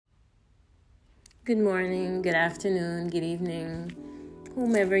Good morning, good afternoon, good evening,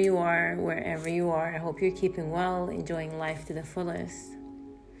 whomever you are, wherever you are. I hope you're keeping well, enjoying life to the fullest.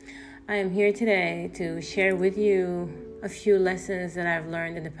 I am here today to share with you a few lessons that I've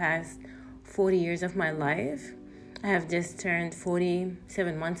learned in the past 40 years of my life. I have just turned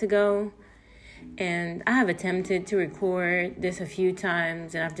 47 months ago, and I have attempted to record this a few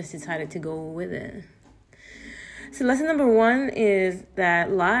times, and I've just decided to go with it. So lesson number one is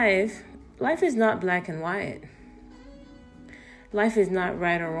that life is not black and white. Life is not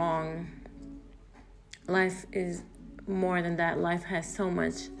right or wrong. Life is more than that. Life has so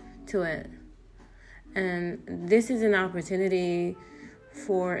much to it. And this is an opportunity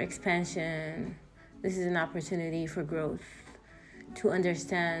for expansion. This is an opportunity for growth. To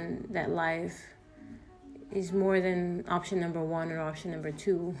understand that life is more than option number one or option number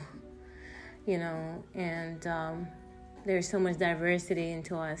two. And there's so much diversity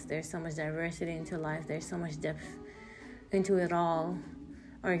into us. There's so much diversity into life. There's so much depth into it all.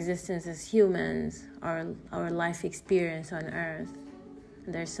 Our existence as humans, our life experience on earth.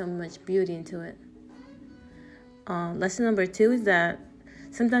 There's so much beauty into it. Lesson number two is that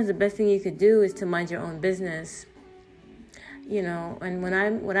sometimes the best thing you could do is to mind your own business. And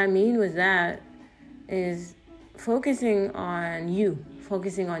what I mean with that is focusing on you.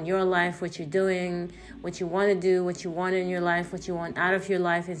 Focusing on your life, what you're doing, what you want to do, what you want in your life, what you want out of your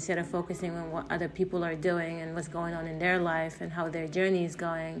life, instead of focusing on what other people are doing and what's going on in their life and how their journey is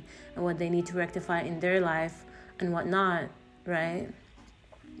going and what they need to rectify in their life and whatnot, right?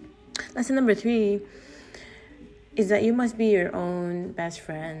 Lesson number three is that you must be your own best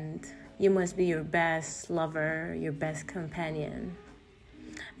friend. You must be your best lover, your best companion.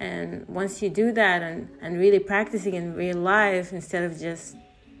 And once you do that and really practicing in real life instead of just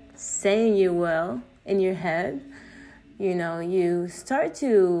saying you will in your head, you start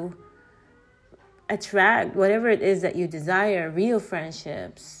to attract whatever it is that you desire, real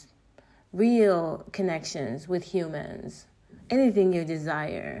friendships, real connections with humans, anything you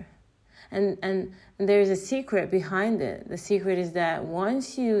desire. And there's a secret behind it. The secret is that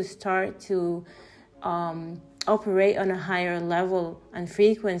once you start to operate on a higher level and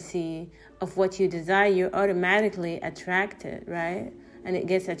frequency of what you desire, you're automatically attracted, right? And it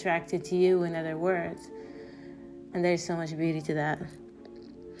gets attracted to you, in other words. And there's so much beauty to that.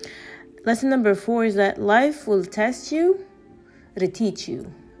 Lesson number four is that life will test you to teach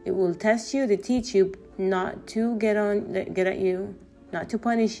you. It will test you to teach you, not to get at you, not to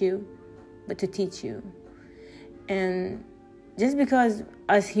punish you, but to teach you. And just because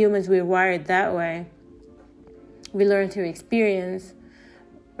us humans, we're wired that way, we learn through experience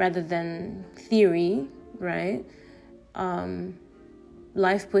rather than theory, right?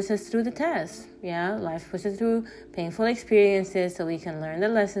 Life puts us through the test. Yeah, life puts us through painful experiences so we can learn the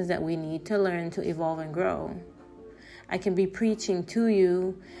lessons that we need to learn to evolve and grow. I can be preaching to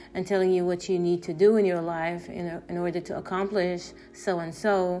you and telling you what you need to do in your life in order to accomplish so and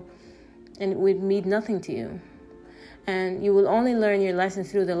so, and it would mean nothing to you. And you will only learn your lessons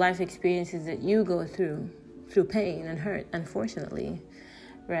through the life experiences that you go through pain and hurt, unfortunately,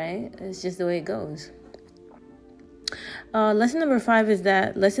 right? It's just the way it goes. Lesson number five is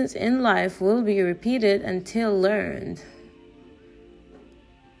that lessons in life will be repeated until learned.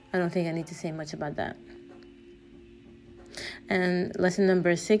 I don't think I need to say much about that. And lesson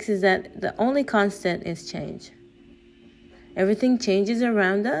number six is that the only constant is change. Everything changes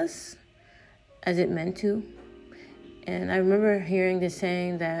around us as it meant to. And I remember hearing this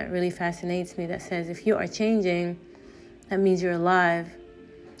saying that really fascinates me that says, if you are changing, that means you're alive.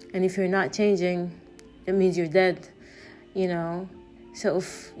 And if you're not changing, that means you're dead, So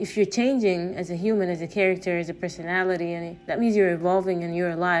if you're changing as a human, as a character, as a personality, and that means you're evolving and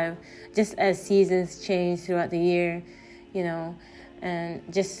you're alive, just as seasons change throughout the year, and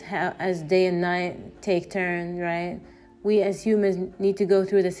just how as day and night take turn, right? We as humans need to go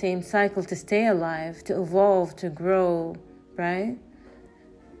through the same cycle to stay alive, to evolve, to grow, right?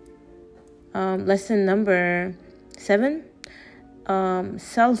 Lesson number 7.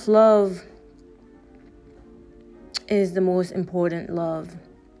 Self-love is the most important love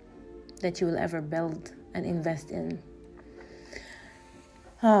that you will ever build and invest in.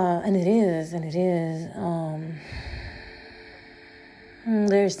 And it is.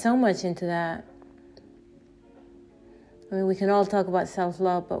 There's so much into that. I mean, we can all talk about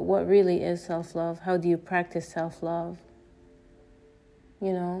self-love, but what really is self-love? How do you practice self-love?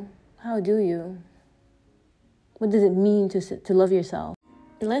 How do you? What does it mean to love yourself?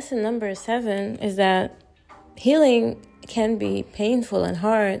 Lesson number 7 is that healing can be painful and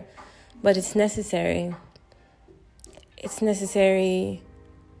hard, but it's necessary. It's necessary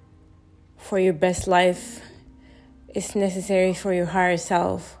for your best life. It's necessary for your higher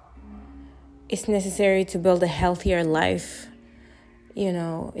self. It's necessary to build a healthier life.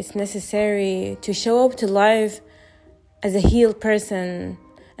 It's necessary to show up to life as a healed person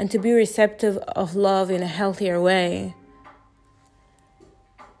and to be receptive of love in a healthier way.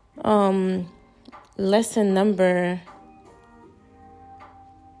 Lesson number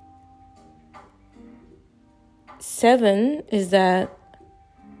 7 is that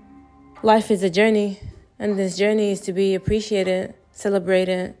life is a journey, and this journey is to be appreciated,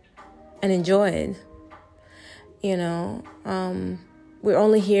 celebrated, and enjoyed. We're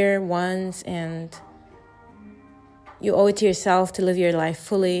only here once, and you owe it to yourself to live your life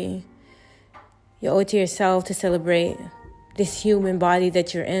fully. You owe it to yourself to celebrate this human body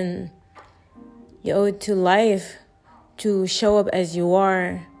that you're in. You owe it to life to show up as you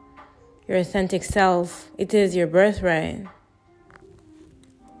are, your authentic self. It is your birthright.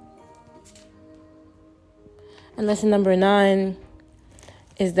 And lesson number 9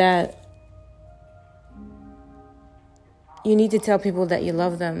 is that you need to tell people that you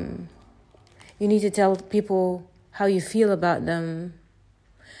love them. You need to tell people how you feel about them.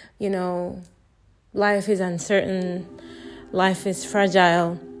 Life is uncertain. Life is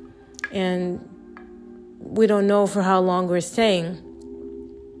fragile. And we don't know for how long we're staying.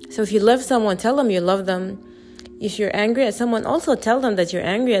 So if you love someone, tell them you love them. If you're angry at someone, also tell them that you're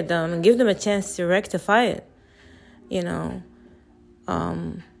angry at them and give them a chance to rectify it.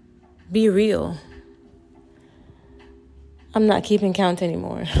 Be real. I'm not keeping count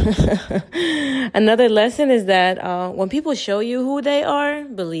anymore. Another lesson is that when people show you who they are,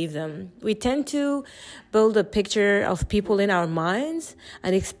 believe them. We tend to build a picture of people in our minds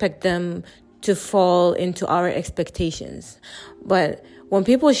and expect them to fall into our expectations. But when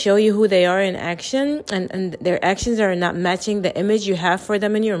people show you who they are in action and their actions are not matching the image you have for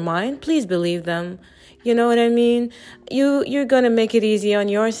them in your mind, please believe them. You know what I mean? You're going to make it easy on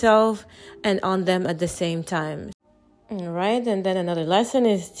yourself and on them at the same time. All right, and then another lesson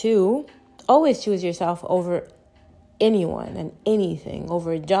is to always choose yourself over anyone and anything,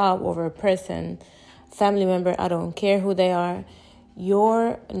 over a job, over a person, family member, I don't care who they are.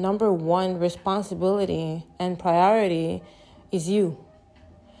 Your number one responsibility and priority is you.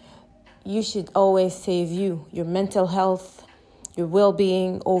 You should always save you, your mental health, your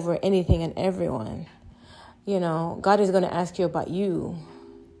well-being over anything and everyone. God is going to ask you about you.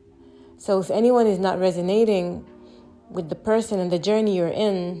 So if anyone is not resonating with the person and the journey you're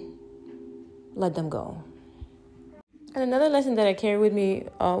in, let them go. And another lesson that I carry with me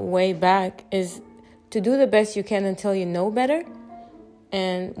way back is to do the best you can until you know better.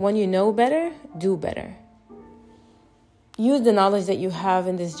 And when you know better, do better. Use the knowledge that you have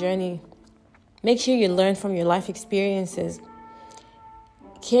in this journey. Make sure you learn from your life experiences.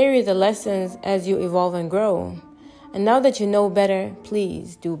 Carry the lessons as you evolve and grow. And now that you know better,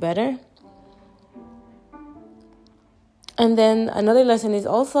 please do better. And then another lesson is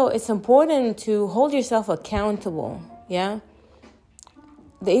also it's important to hold yourself accountable, yeah?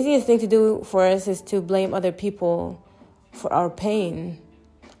 The easiest thing to do for us is to blame other people for our pain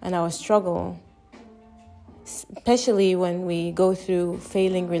and our struggle, especially when we go through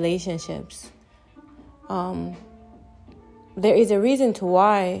failing relationships. There is a reason to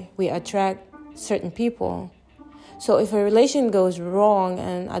why we attract certain people. So if a relation goes wrong,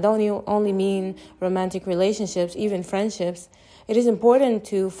 and I don't only mean romantic relationships, even friendships, it is important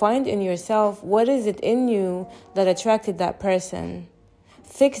to find in yourself what is it in you that attracted that person.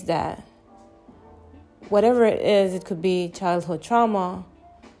 Fix that. Whatever it is, it could be childhood trauma,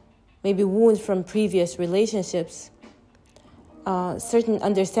 maybe wounds from previous relationships, certain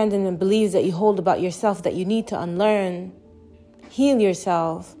understanding and beliefs that you hold about yourself that you need to unlearn. Heal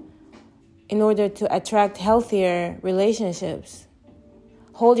yourself in order to attract healthier relationships.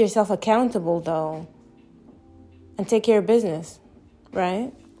 Hold yourself accountable, though, and take care of business,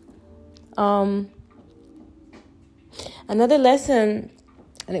 right? Another lesson,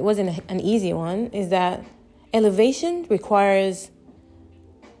 and it wasn't an easy one, is that elevation requires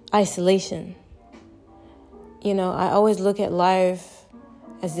isolation. I always look at life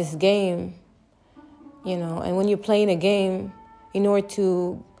as this game, and when you're playing a game, in order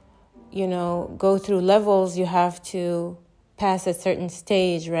to go through levels, you have to pass a certain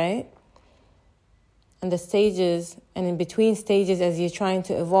stage, right? And the stages, and in between stages, as you're trying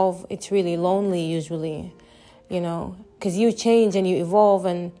to evolve, it's really lonely usually, because you change and you evolve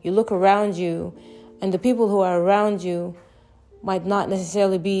and you look around you, and the people who are around you might not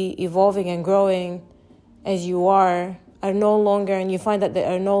necessarily be evolving and growing as you are no longer, and you find that they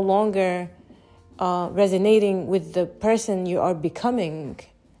are no longer resonating with the person you are becoming,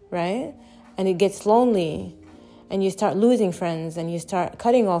 right? and it gets lonely, and you start losing friends, and you start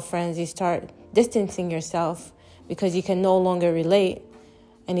cutting off friends, you start distancing yourself because you can no longer relate,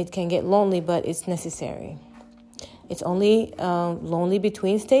 and it can get lonely, but it's necessary. It's only lonely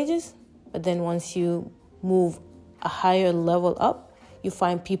between stages, but then once you move a higher level up, you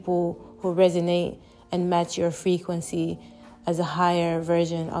find people who resonate and match your frequency as a higher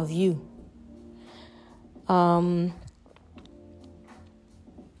version of you.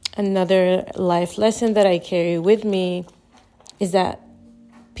 Another life lesson that I carry with me is that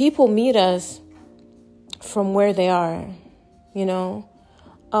people meet us from where they are, you know.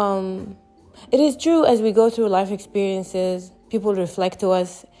 It is true, as we go through life experiences, people reflect to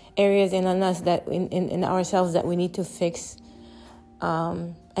us areas in us that in ourselves that we need to fix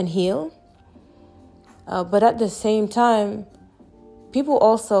and heal. But at the same time, people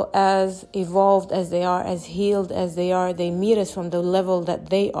also, as evolved as they are, as healed as they are, they meet us from the level that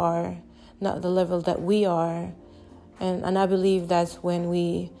they are, not the level that we are. And I believe that's when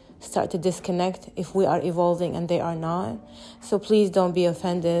we start to disconnect, if we are evolving and they are not. So please don't be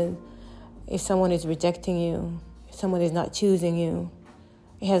offended if someone is rejecting you, if someone is not choosing you.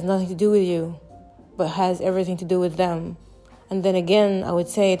 It has nothing to do with you, but has everything to do with them. And then again, I would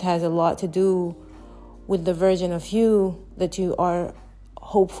say it has a lot to do with the version of you that you are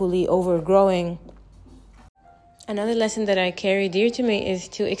hopefully overgrowing. Another lesson that I carry dear to me is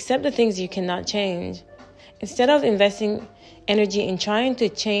to accept the things you cannot change. Instead of investing energy in trying to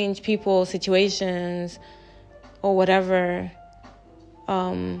change people, situations, or whatever,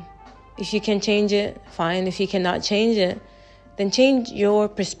 if you can change it, fine. If you cannot change it, then change your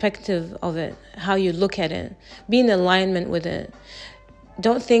perspective of it, how you look at it. Be in alignment with it.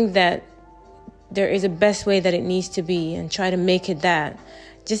 Don't think that there is a best way that it needs to be and try to make it that.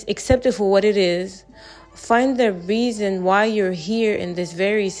 Just accept it for what it is. Find the reason why you're here in this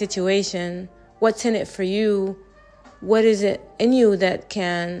very situation. What's in it for you? What is it in you that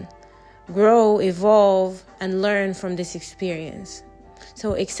can grow, evolve, and learn from this experience?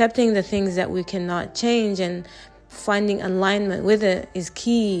 So accepting the things that we cannot change and finding alignment with it is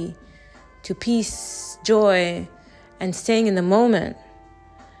key to peace, joy, and staying in the moment.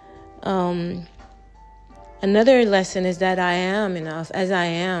 Another lesson is that I am enough as I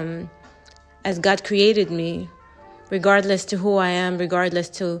am, as God created me, regardless to who I am, regardless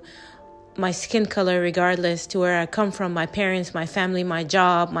to my skin color, regardless to where I come from, my parents, my family, my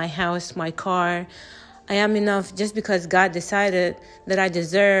job, my house, my car. I am enough just because God decided that I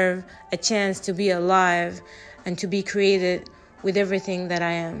deserve a chance to be alive and to be created with everything that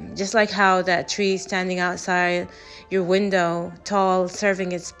I am. Just like how that tree standing outside your window, tall,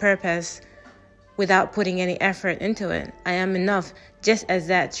 serving its purpose without putting any effort into it. I am enough just as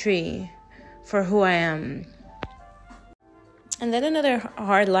that tree for who I am. And then another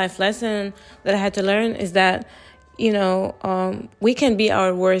hard life lesson that I had to learn is that, we can be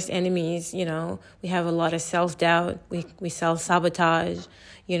our worst enemies. We have a lot of self-doubt. We self-sabotage,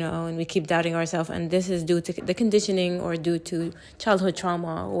 and we keep doubting ourselves. And this is due to the conditioning or due to childhood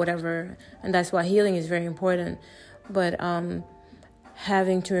trauma or whatever. And that's why healing is very important. But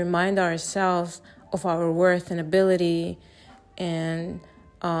having to remind ourselves of our worth and ability and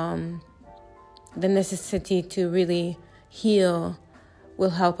the necessity to really heal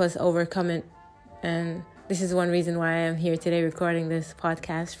will help us overcome it. And this is one reason why I am here today recording this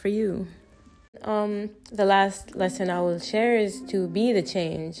podcast for you. The last lesson I will share is to be the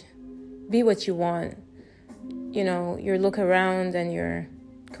change. Be what you want. You look around and you're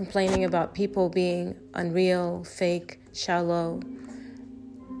complaining about people being unreal, fake, shallow.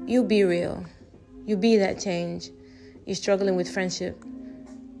 You be real. You be that change. You're struggling with friendship.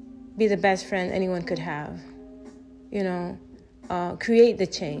 Be the best friend anyone could have. Create the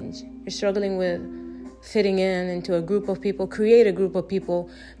change. You're struggling with fitting into a group of people. Create a group of people.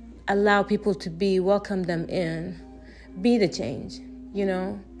 Allow people to be. Welcome them in. Be the change.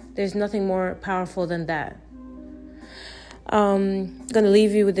 There's nothing more powerful than that. I'm going to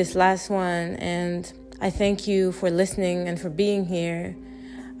leave you with this last one. And I thank you for listening and for being here.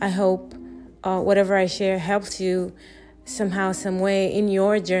 I hope whatever I share helps you somehow, some way in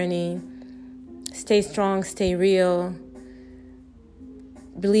your journey. Stay strong, stay real.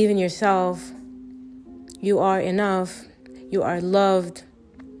 Believe in yourself. You are enough. You are loved.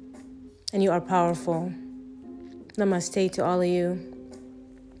 And you are powerful. Namaste to all of you.